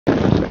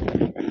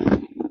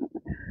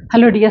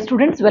Hello dear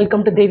students,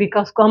 welcome to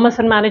Devika's Commerce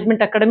and Management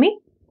Academy.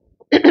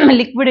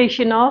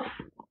 Liquidation of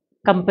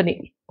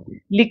company.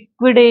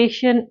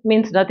 Liquidation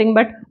means nothing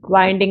but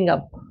winding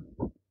up.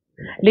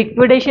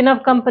 Liquidation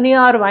of company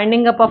or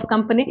winding up of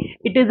company,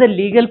 it is a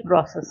legal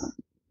process.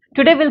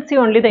 Today we'll see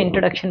only the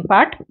introduction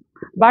part,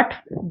 but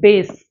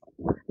base.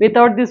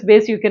 Without this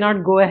base you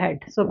cannot go ahead.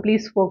 So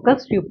please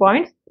focus few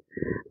points.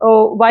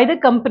 Why the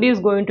company is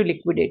going to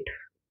liquidate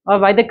or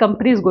why the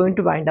company is going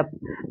to wind up.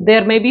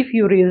 There may be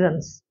few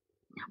reasons.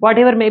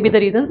 Whatever may be the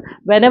reasons,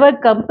 whenever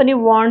company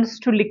wants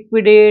to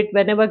liquidate,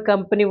 whenever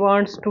company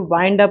wants to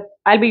wind up,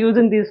 I'll be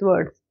using these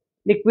words,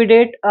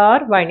 liquidate or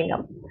winding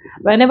up.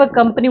 Whenever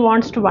company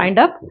wants to wind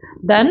up,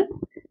 then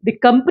the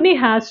company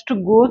has to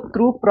go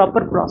through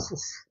proper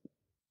process.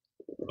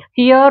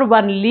 Here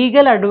one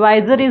legal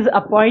advisor is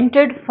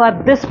appointed for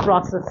this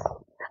process.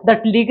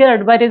 That legal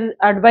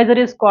advisor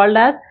is called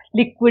as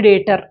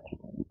liquidator.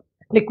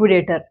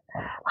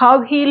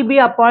 How he'll be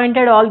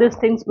appointed, all these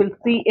things we'll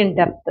see in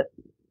depth.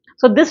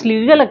 So this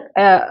legal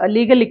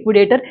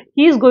liquidator,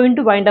 he is going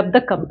to wind up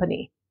the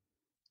company.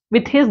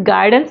 With his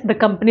guidance, the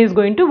company is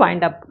going to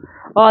wind up.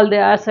 All the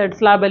assets,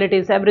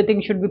 liabilities,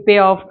 everything should be paid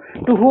off.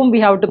 To whom we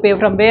have to pay,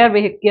 from where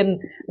we can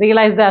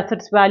realize the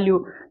assets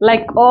value.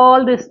 Like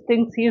all these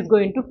things, he is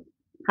going to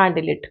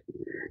handle it.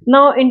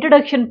 Now,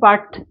 introduction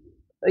part.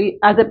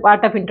 As a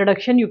part of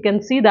introduction, you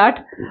can see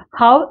that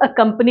how a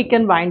company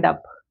can wind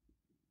up.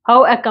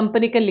 How a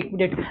company can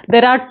liquidate.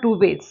 There are two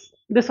ways.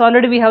 This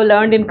already we have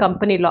learned in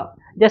company law.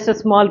 Just a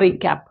small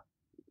recap.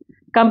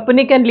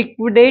 Company can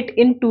liquidate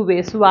in two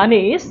ways. One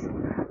is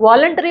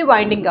voluntary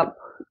winding up.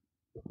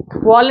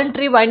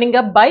 Voluntary winding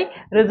up by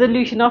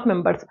resolution of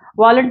members.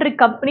 Voluntary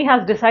company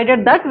has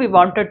decided that we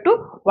wanted to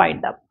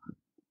wind up.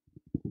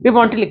 We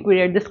want to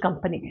liquidate this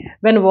company.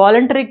 When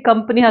voluntary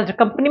company has,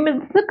 company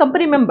means the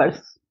company members,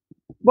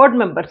 board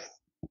members,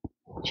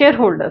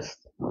 shareholders,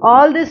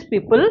 all these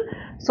people,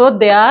 so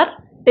they are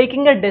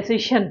taking a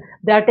decision,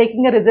 they are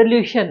taking a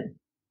resolution,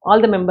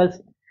 all the members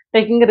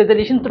taking a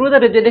resolution, through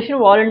the resolution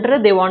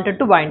voluntarily they wanted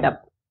to wind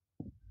up.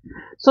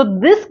 So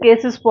this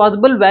case is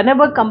possible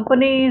whenever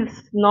company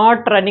is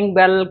not running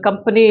well,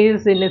 company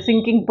is in a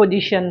sinking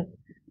position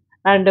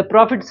and the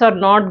profits are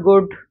not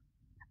good,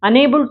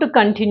 unable to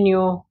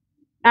continue,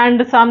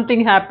 and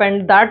something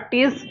happened that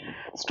is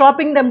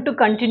stopping them to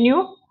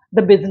continue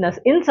the business.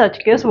 In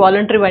such case,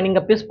 voluntary winding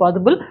up is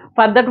possible.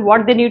 For that,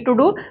 what they need to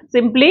do,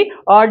 simply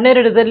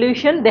ordinary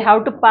resolution they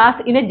have to pass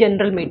in a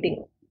general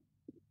meeting.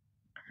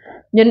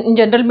 In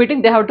general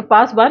meeting, they have to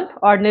pass one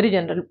ordinary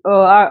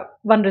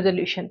one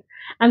resolution,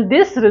 and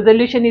this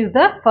resolution is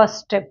the first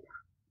step.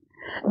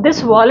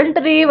 This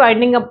voluntary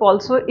winding up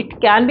also,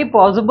 it can be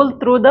possible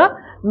through the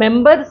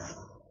members.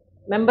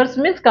 Members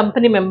means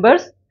company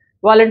members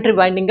voluntary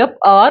winding up,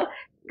 or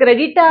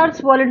creditors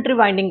voluntary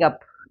winding up.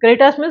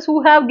 Creditors means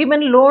who have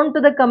given loan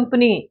to the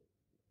company,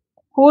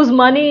 whose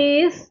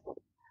money is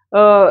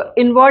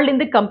involved in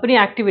the company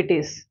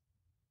activities,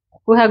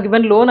 who have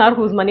given loan or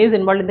whose money is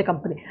involved in the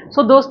company.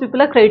 So those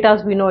people are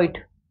creditors, we know it.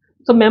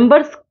 So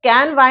members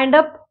can wind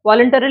up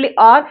voluntarily,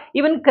 or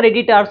even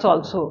creditors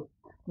also.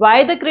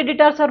 Why the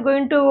creditors are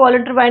going to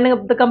voluntarily winding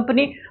up the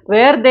company?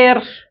 Where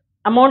their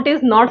amount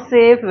is not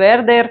safe,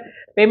 where their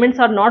payments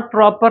are not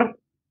proper,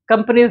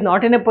 company is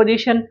not in a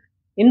position.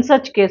 In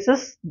such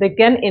cases, they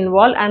can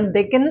involve and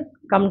they can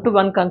come to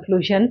one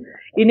conclusion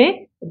in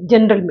a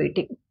general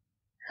meeting.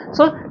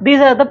 So these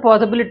are the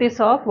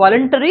possibilities of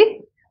voluntary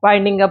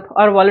winding up,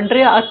 or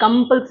voluntary or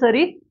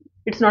compulsory.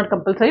 It's not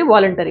compulsory,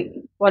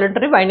 voluntary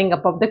winding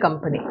up of the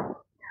company.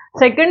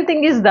 Second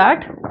thing is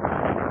that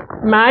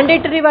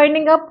mandatory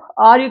winding up,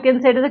 or you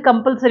can say it is a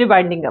compulsory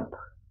winding up.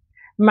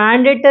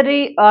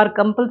 Mandatory or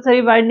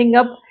compulsory winding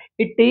up,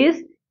 it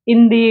is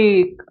in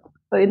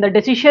the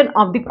decision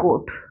of the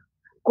court.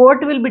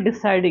 Court will be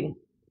deciding.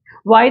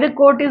 Why the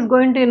court is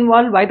going to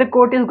involve, why the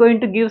court is going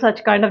to give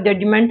such kind of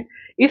judgment?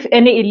 If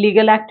any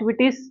illegal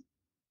activities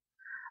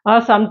or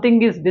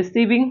something is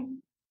deceiving,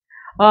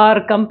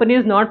 or company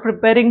is not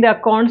preparing the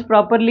accounts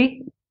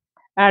properly,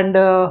 and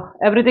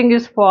everything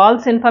is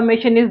false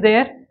information is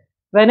there,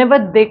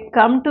 whenever they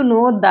come to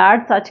know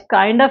that such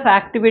kind of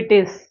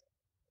activities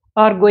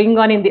are going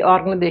on in the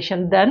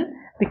organization, then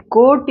the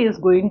court is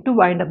going to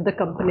wind up the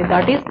company.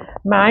 That is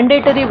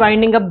mandatory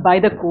winding up by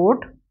the court,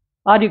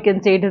 or you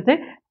can say it is a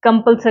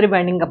compulsory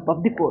winding up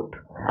of the court.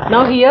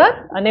 Now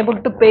here,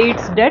 unable to pay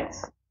its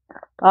debts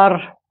or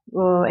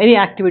any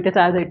activities,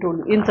 as I told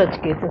you, in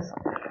such cases.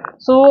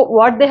 So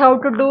what they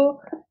have to do,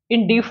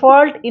 in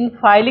default, in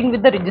filing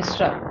with the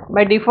registrar,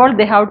 by default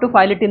they have to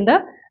file it in the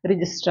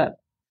registrar.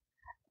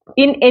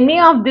 In any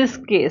of this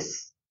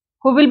case,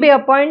 who will be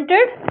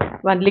appointed?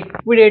 One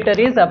liquidator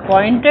is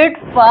appointed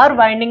for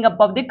winding up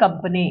of the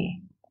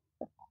company.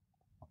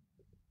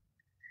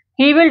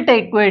 He will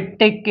take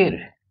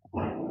care,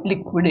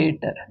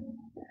 liquidator.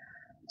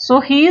 So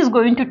he is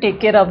going to take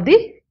care of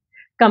the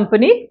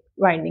company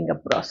winding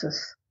up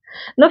process.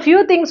 Now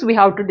few things we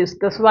have to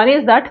discuss. One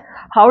is that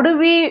how do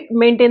we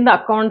maintain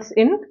the accounts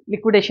in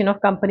liquidation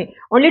of company?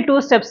 Only two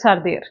steps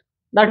are there.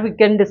 that we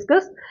can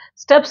discuss.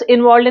 Steps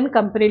involved in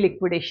company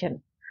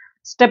liquidation.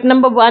 Step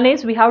number 1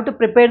 is we have to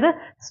prepare the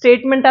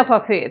statement of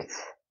affairs.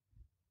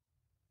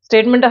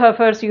 Statement of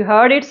affairs, you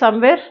heard it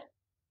somewhere.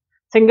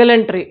 Single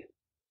entry.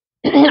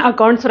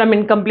 Accounts from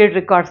incomplete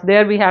records.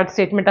 There we had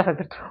statement of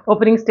affairs.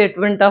 Opening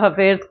statement of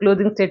affairs,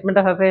 closing statement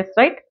of affairs,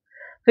 right?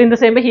 So in the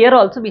same way here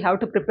also we have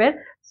to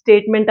prepare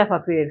statement of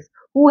affairs.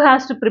 Who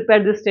has to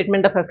prepare this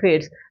statement of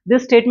affairs?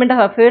 This statement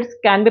of affairs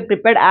can be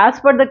prepared as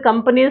per the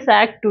Companies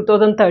Act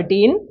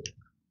 2013,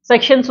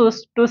 section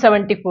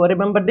 274.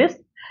 Remember this?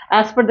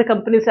 As per the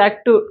Companies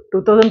Act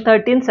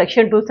 2013,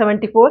 section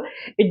 274,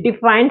 it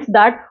defines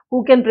that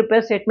who can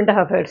prepare statement of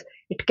affairs.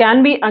 It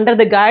can be under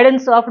the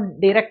guidance of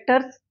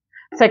directors,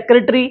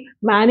 secretary,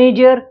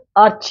 manager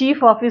or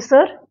chief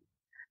officer.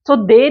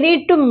 So they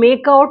need to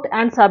make out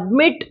and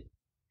submit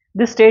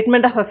the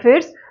statement of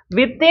affairs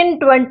within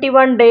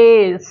 21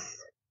 days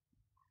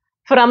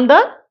from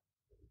the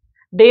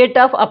date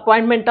of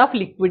appointment of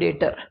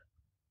liquidator.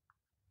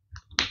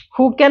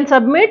 Who can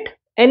submit?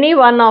 Any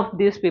one of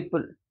these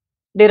people.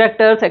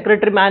 Director,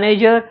 secretary,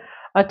 manager,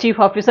 or chief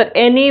officer,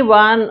 any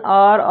one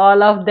or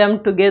all of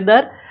them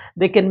together,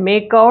 they can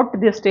make out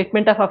the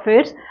statement of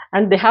affairs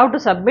and they have to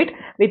submit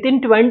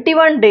within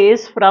 21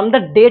 days from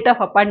the date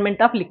of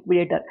appointment of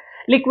liquidator.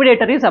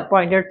 Liquidator is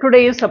appointed.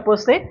 Today is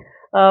suppose say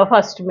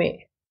 1st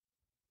May.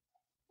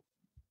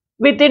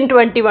 Within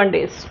 21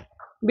 days.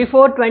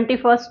 Before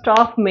 21st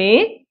of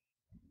May,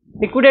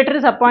 liquidator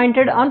is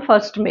appointed on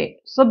 1st May.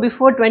 So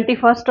before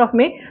 21st of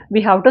May,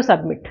 we have to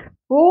submit.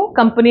 Who?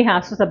 Company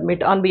has to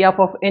submit on behalf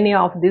of any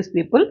of these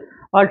people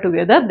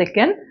altogether. They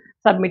can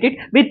submit it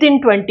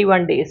within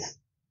 21 days.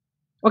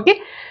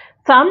 Okay.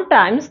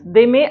 Sometimes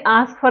they may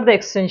ask for the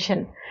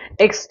extension.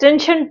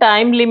 Extension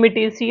time limit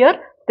is here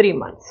 3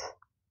 months.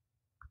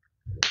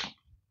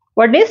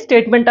 What is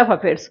statement of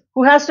affairs?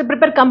 Who has to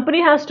prepare?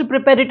 Company has to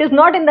prepare. It is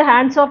not in the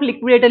hands of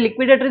liquidator.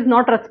 Liquidator is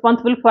not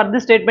responsible for the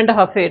statement of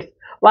affairs.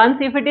 Once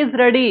if it is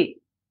ready,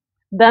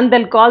 then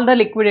they'll call the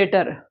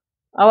liquidator.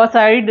 Our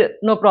side,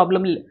 no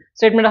problem.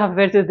 Statement of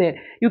affairs is there.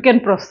 You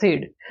can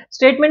proceed.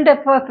 Statement of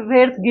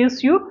affairs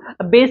gives you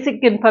a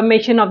basic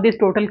information of this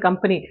total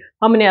company.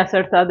 How many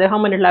assets are there? How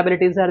many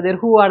liabilities are there?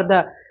 Who are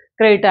the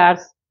creditors?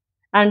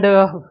 And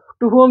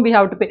to whom we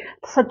have to pay.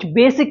 Such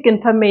basic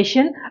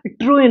information,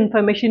 true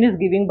information is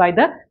given by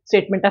the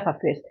statement of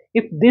affairs.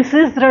 If this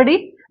is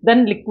ready,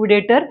 then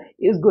liquidator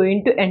is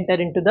going to enter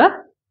into the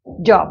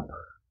job.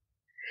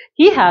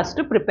 He has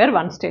to prepare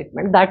one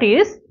statement, that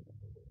is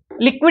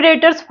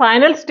liquidator's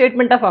final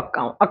statement of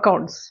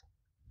accounts.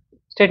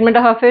 Statement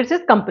of affairs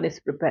is company is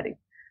preparing.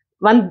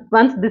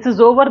 Once this is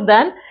over,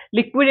 then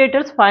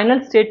liquidator's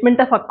final statement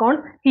of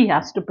accounts, he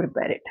has to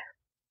prepare it.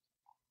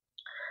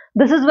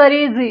 This is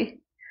very easy.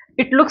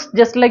 It looks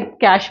just like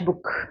cash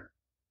book.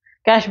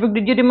 Cash book,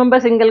 did you remember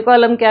single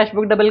column, cash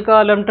book, double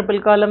column,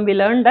 triple column, we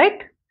learned, right?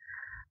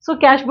 So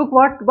cash book,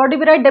 what do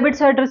we write? Debit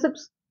side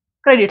receipts,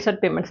 credit side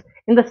payments.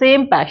 In the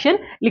same fashion,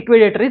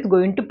 liquidator is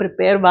going to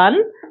prepare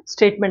one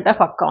statement of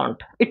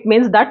account. It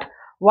means that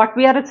what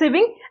we are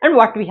receiving and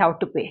what we have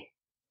to pay,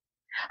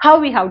 how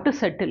we have to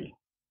settle.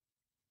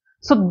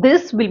 So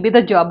this will be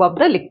the job of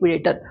the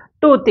liquidator.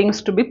 Two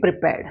things to be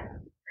prepared.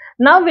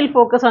 Now we'll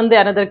focus on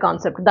the another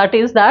concept, that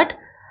is that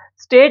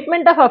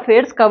statement of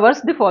affairs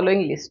covers the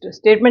following list.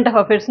 Statement of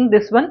affairs in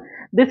this one,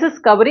 this is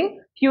covering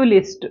few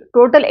lists.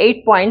 Total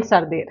 8 points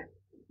are there.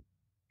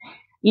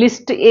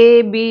 List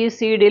A, B,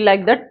 C, D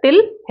like that till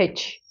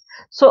H.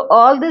 So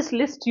all this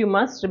list you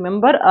must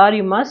remember or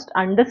you must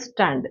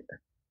understand.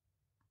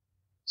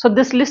 So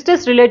this list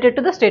is related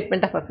to the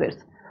statement of affairs.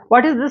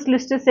 What is this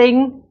list is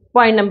saying?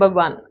 Point number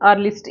 1 or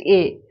list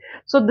A.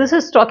 So this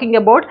is talking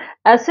about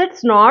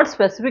assets not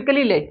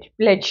specifically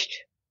pledged.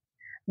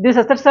 These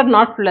assets are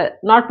not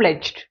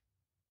pledged.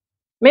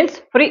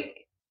 Means free.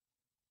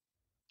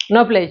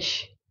 No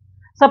pledge.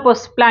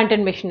 Suppose plant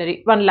and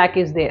machinery 1 lakh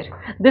is there.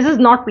 This is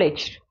not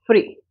pledged.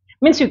 Free.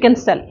 Means you can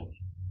sell.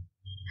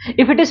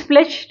 If it is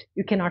pledged,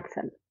 you cannot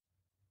sell.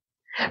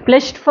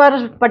 Pledged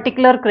for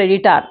particular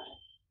creditor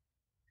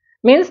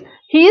means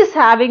he is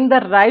having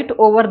the right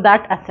over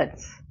that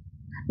assets.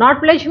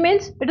 Not pledged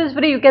means it is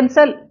free, you can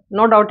sell,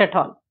 no doubt at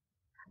all.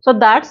 So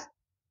that's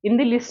in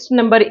the list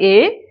number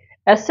A,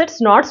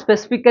 assets not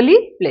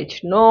specifically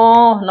pledged.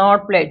 No,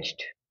 not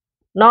pledged.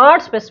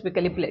 Not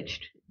specifically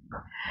pledged.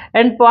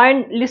 And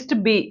point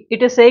list B,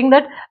 it is saying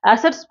that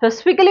assets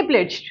specifically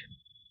pledged.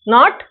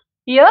 Not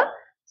here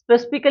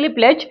specifically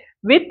pledged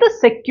with the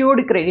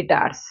secured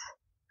creditors.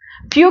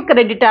 Few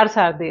creditors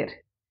are there.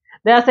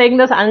 They are saying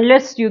that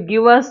unless you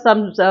give us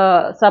some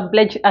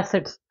sub-pledged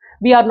assets,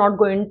 we are not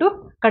going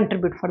to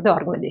contribute for the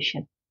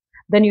organization.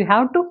 Then you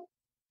have to.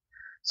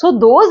 So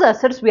those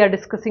assets we are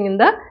discussing in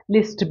the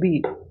list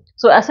B.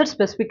 So assets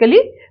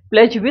specifically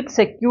pledged with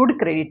secured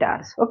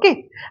creditors.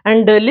 Okay.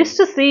 And list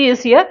C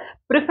is here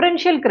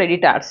preferential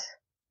creditors.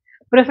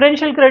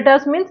 Preferential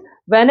creditors means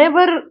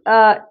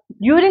whenever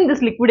during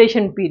this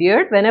liquidation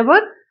period, whenever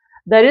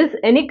there is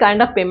any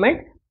kind of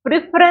payment,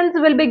 preference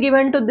will be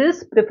given to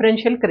this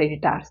preferential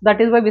creditors.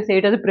 That is why we say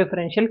it as a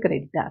preferential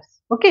creditors.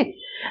 Okay.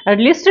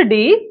 And list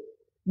D,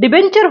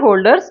 debenture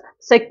holders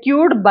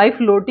secured by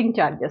floating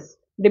charges.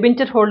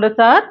 Debenture holders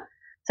are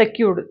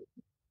secured.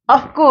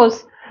 Of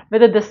course,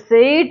 whether they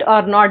say it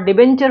or not,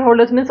 debenture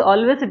holders means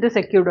always it is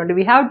secured only.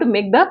 We have to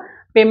make the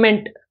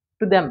payment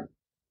to them.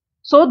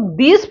 So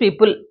these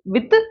people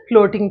with the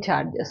floating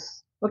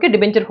charges. Okay,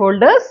 debenture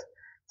holders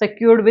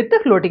secured with the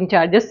floating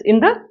charges in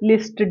the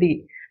list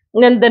D.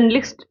 And then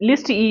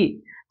list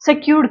E,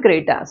 secured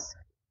creditors.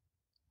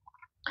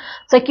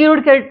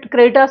 Secured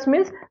creditors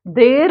means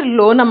their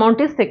loan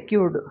amount is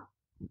secured.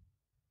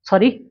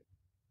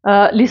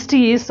 List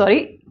E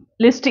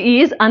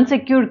is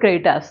unsecured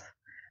creditors.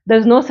 There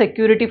is no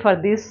security for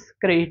these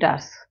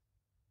creditors.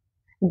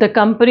 The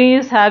company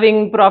is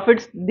having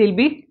profits, they'll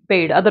be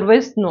paid.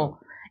 Otherwise, no.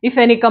 If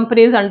any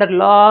company is under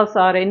loss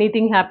or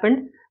anything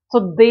happened,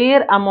 so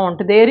their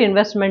amount, their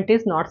investment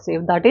is not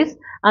safe. That is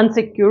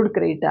unsecured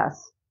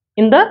creditors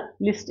in the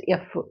list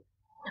F.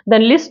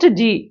 Then list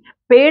G,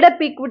 paid up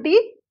equity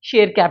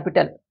share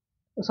capital.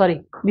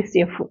 List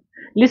F.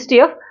 List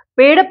F,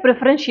 paid up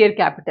preference share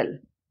capital.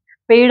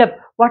 Paid up,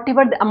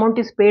 whatever the amount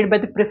is paid by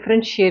the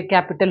preference share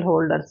capital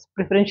holders,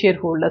 preference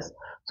shareholders.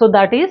 So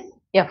that is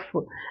F.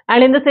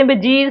 And in the same way,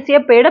 G is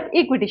here, paid up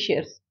equity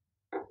shares.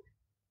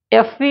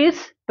 F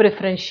is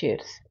preference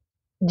shares.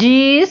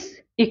 G is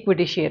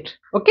equity share.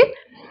 Okay.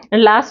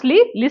 And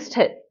lastly, list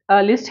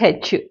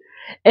H,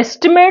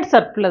 estimate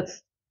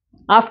surplus.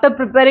 After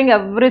preparing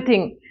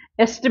everything,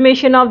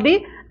 estimation of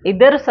the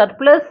either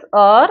surplus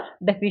or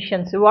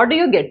deficiency. What do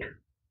you get?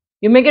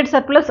 You may get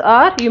surplus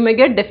or you may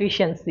get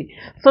deficiency.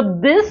 So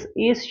this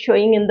is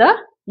showing in the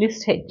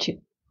list H.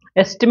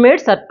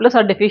 Estimate surplus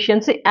or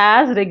deficiency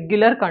as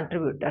regular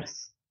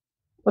contributors.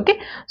 Okay.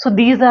 So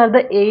these are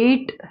the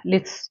 8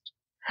 lists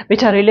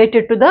which are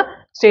related to the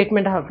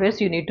statement of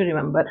affairs you need to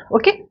remember.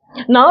 Okay.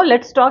 Now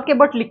let's talk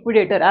about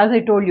liquidator. As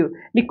I told you,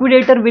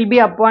 liquidator will be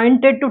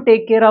appointed to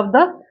take care of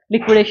the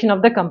liquidation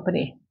of the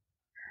company.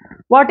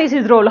 What is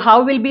his role?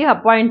 How will be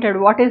appointed?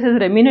 What is his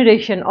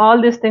remuneration?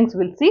 All these things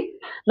we'll see.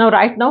 Now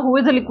right now, who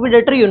is a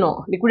liquidator? You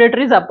know, liquidator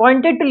is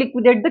appointed to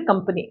liquidate the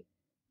company.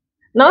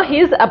 Now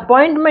his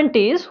appointment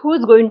is, who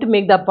is going to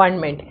make the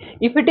appointment?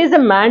 If it is a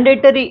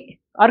mandatory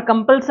or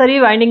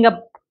compulsory winding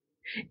up,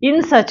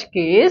 in such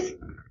case,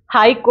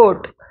 High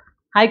Court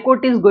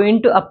is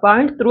going to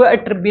appoint through a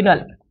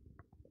tribunal.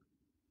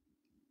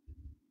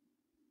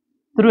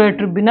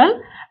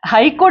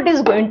 High Court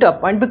is going to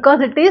appoint because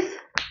it is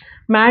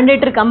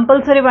mandatory,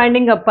 compulsory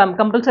winding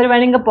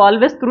up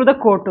always through the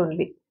court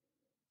only.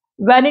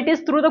 When it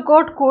is through the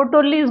court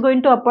only is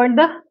going to appoint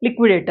the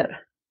liquidator.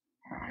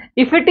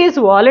 If it is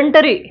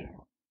voluntary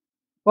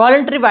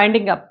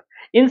winding up,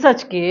 in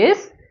such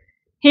case,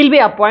 he'll be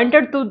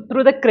appointed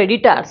through the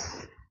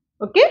creditors.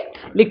 Okay,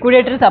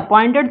 liquidator is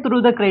appointed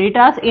through the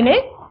creditors in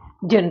a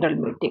general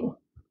meeting.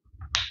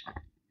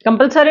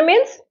 Compulsory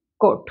means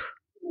court,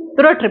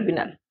 through a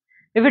tribunal.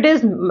 If it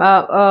is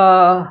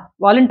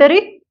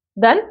voluntary,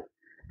 then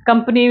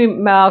company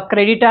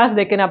creditors,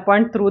 they can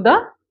appoint through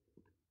the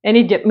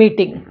any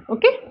meeting.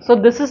 Okay, so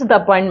this is the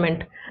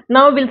appointment.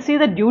 Now we'll see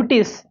the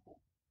duties.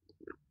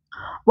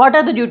 What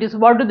are the duties?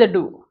 What do they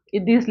do,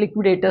 these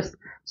liquidators?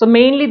 So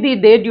mainly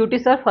their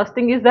duties are, first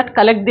thing is that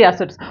collect the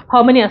assets.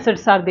 How many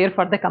assets are there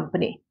for the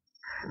company?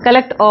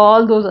 Collect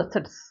all those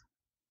assets.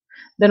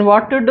 Then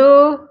what to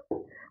do?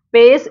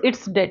 Pays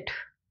its debt.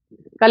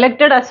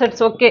 Collected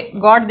assets, okay,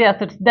 got the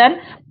assets. Then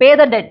pay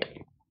the debt.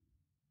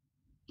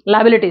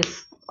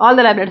 Liabilities, all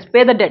the liabilities,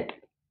 pay the debt.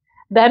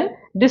 Then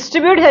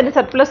distribute any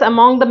surplus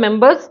among the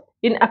members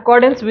in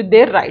accordance with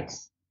their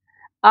rights.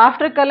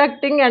 After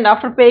collecting and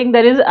after paying,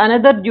 there is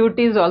another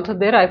duty is also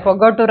there. I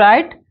forgot to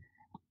write.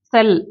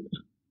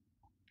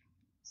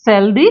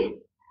 Sell the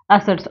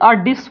assets or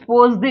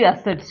dispose the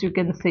assets, you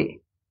can say.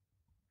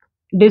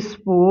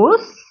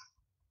 Dispose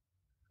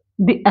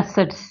the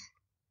assets.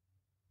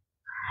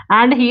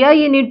 And here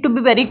you need to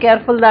be very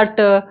careful that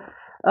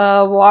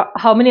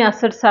how many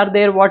assets are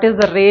there, what is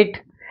the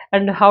rate,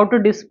 and how to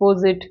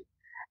dispose it.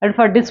 And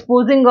for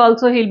disposing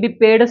also, he'll be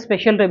paid a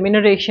special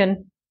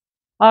remuneration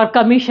or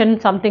commission,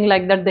 something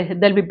like that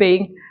they'll be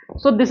paying.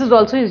 So this is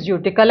also his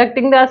duty,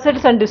 collecting the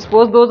assets and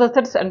dispose those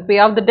assets and pay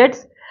off the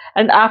debts.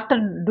 And after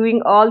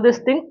doing all this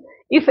thing,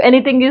 if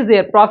anything is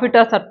there, profit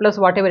or surplus,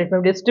 whatever it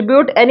may be,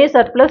 distribute any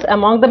surplus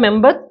among the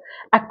members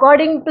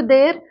according to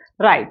their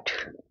right.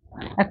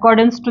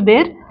 Accordance to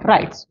their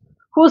rights.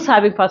 Who's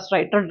having first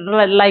right?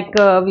 Like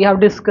we have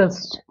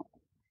discussed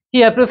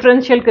here,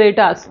 preferential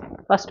creditors,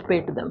 first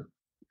pay to them.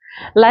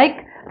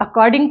 Like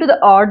according to the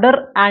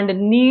order and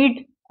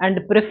need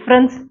and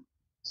preference,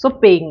 so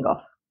paying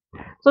off.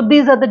 So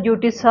these are the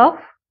duties of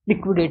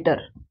liquidator.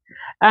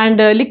 And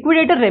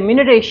liquidator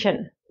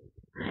remuneration,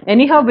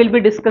 anyhow we'll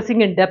be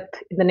discussing in depth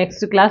in the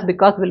next class,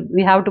 because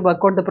we have to work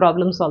out the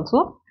problems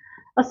also.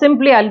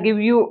 Simply I'll give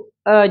you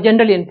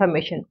general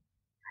information.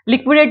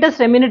 Liquidator's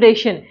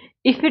remuneration,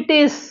 if it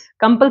is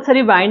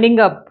compulsory winding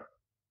up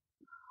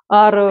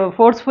or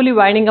forcefully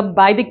winding up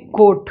by the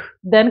court,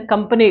 then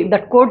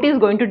that court is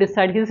going to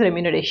decide his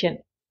remuneration.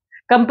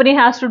 Company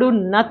has to do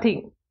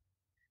nothing,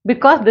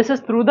 because this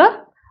is through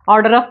the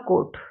order of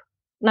court.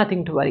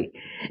 Nothing to worry.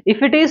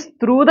 If it is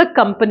through the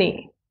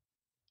company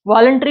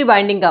voluntary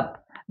winding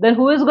up, then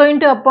who is going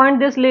to appoint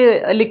this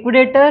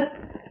liquidator?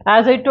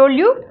 As I told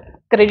you,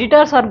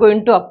 creditors are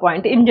going to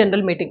appoint in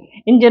general meeting.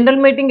 In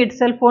general meeting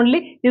itself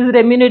only his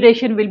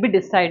remuneration will be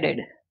decided.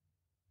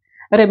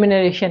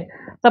 Remuneration,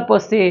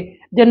 suppose say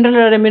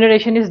general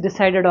remuneration is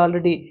decided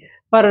already.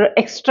 For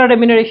extra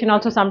remuneration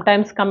also,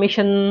 sometimes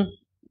commission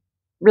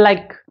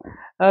like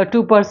 2%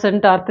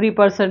 or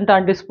 3%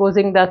 on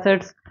disposing the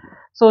assets.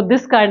 So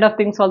this kind of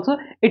things also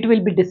it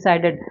will be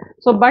decided.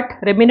 So but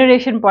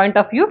remuneration point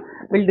of view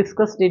we'll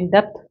discuss in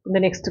depth in the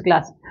next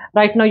class.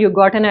 Right now you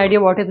got an idea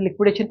what is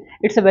liquidation.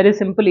 It's a very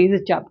simple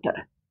easy chapter,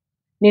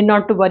 need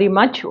not to worry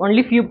much,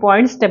 only few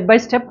points step by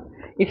step.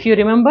 If you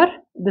remember,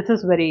 this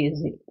is very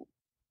easy.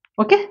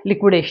 Okay,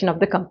 liquidation of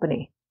the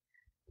company.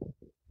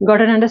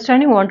 Got an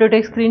understanding? Want to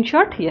take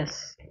screenshot?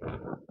 Yes.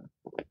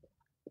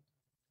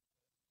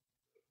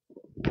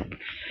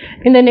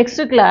 In the next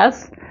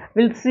class,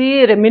 we'll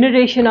see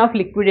remuneration of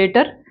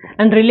liquidator,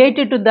 and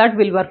related to that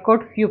we'll work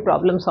out few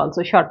problems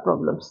also, short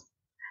problems.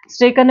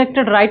 Stay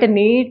connected, write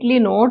neatly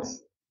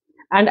notes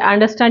and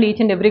understand each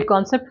and every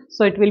concept,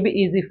 so it will be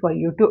easy for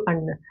you to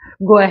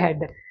go ahead.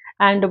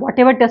 And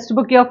whatever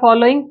textbook you are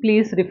following,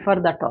 please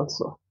refer that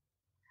also.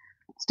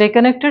 Stay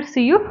connected.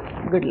 See you.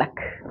 Good luck.